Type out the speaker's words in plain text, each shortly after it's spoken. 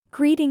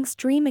Greetings,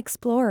 Dream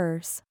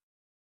Explorers.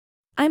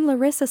 I'm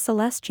Larissa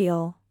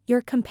Celestial, your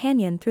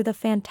companion through the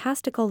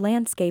fantastical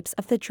landscapes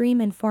of the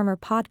Dream Informer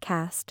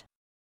podcast.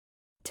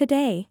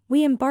 Today,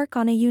 we embark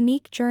on a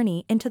unique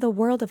journey into the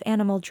world of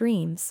animal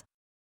dreams.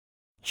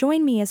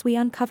 Join me as we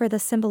uncover the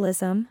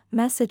symbolism,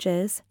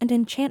 messages, and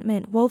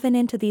enchantment woven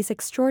into these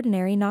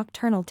extraordinary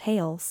nocturnal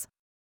tales.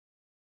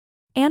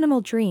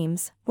 Animal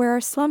dreams, where our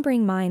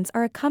slumbering minds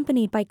are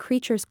accompanied by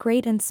creatures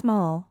great and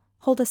small,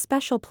 hold a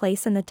special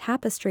place in the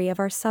tapestry of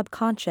our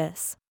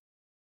subconscious.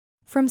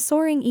 From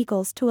soaring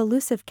eagles to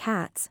elusive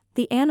cats,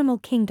 the animal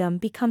kingdom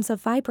becomes a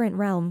vibrant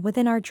realm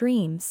within our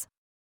dreams.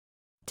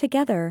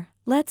 Together,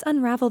 let's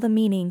unravel the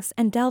meanings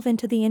and delve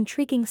into the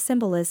intriguing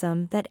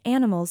symbolism that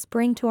animals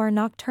bring to our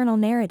nocturnal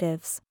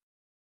narratives.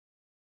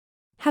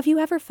 Have you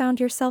ever found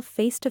yourself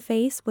face to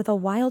face with a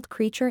wild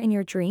creature in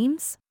your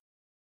dreams?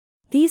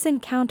 These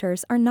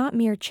encounters are not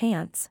mere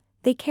chance,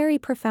 they carry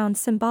profound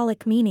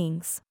symbolic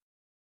meanings.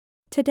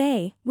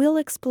 Today, we'll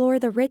explore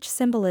the rich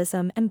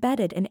symbolism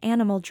embedded in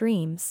animal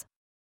dreams.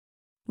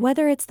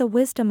 Whether it's the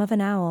wisdom of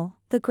an owl,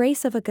 the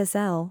grace of a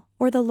gazelle,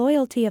 or the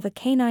loyalty of a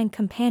canine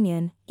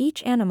companion,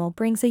 each animal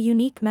brings a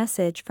unique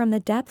message from the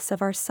depths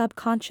of our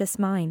subconscious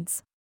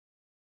minds.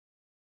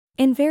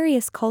 In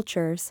various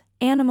cultures,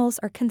 animals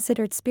are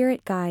considered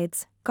spirit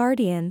guides,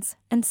 guardians,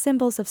 and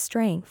symbols of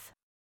strength.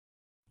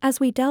 As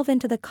we delve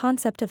into the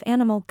concept of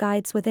animal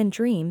guides within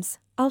dreams,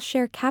 I'll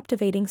share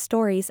captivating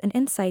stories and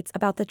insights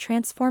about the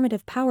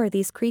transformative power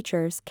these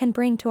creatures can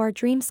bring to our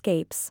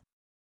dreamscapes.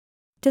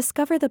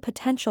 Discover the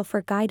potential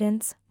for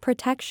guidance,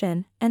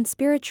 protection, and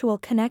spiritual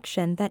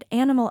connection that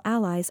animal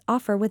allies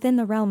offer within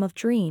the realm of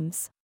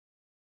dreams.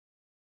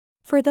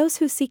 For those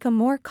who seek a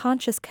more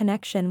conscious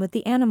connection with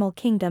the animal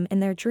kingdom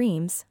in their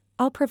dreams,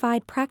 I'll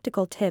provide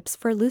practical tips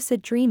for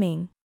lucid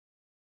dreaming.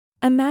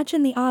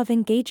 Imagine the awe of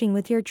engaging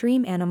with your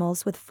dream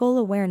animals with full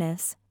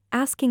awareness,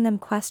 asking them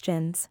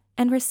questions,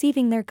 and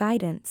receiving their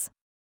guidance.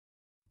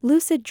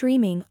 Lucid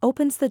dreaming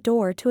opens the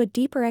door to a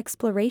deeper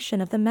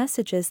exploration of the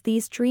messages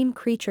these dream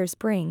creatures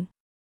bring.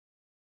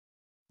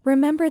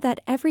 Remember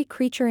that every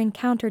creature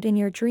encountered in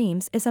your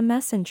dreams is a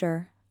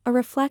messenger, a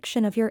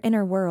reflection of your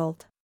inner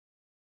world.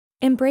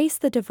 Embrace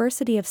the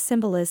diversity of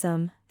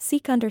symbolism,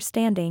 seek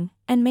understanding,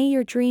 and may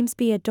your dreams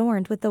be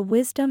adorned with the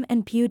wisdom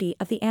and beauty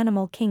of the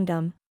animal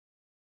kingdom.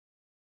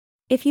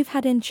 If you've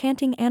had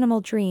enchanting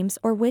animal dreams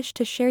or wish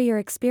to share your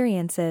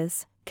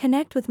experiences,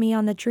 connect with me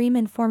on the Dream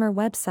Informer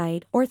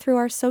website or through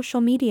our social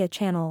media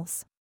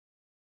channels.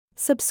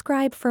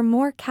 Subscribe for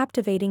more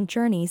captivating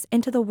journeys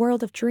into the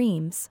world of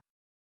dreams.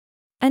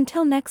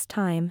 Until next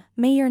time,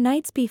 may your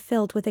nights be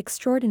filled with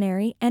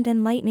extraordinary and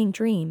enlightening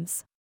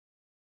dreams.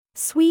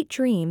 Sweet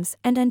dreams,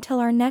 and until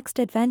our next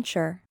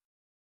adventure.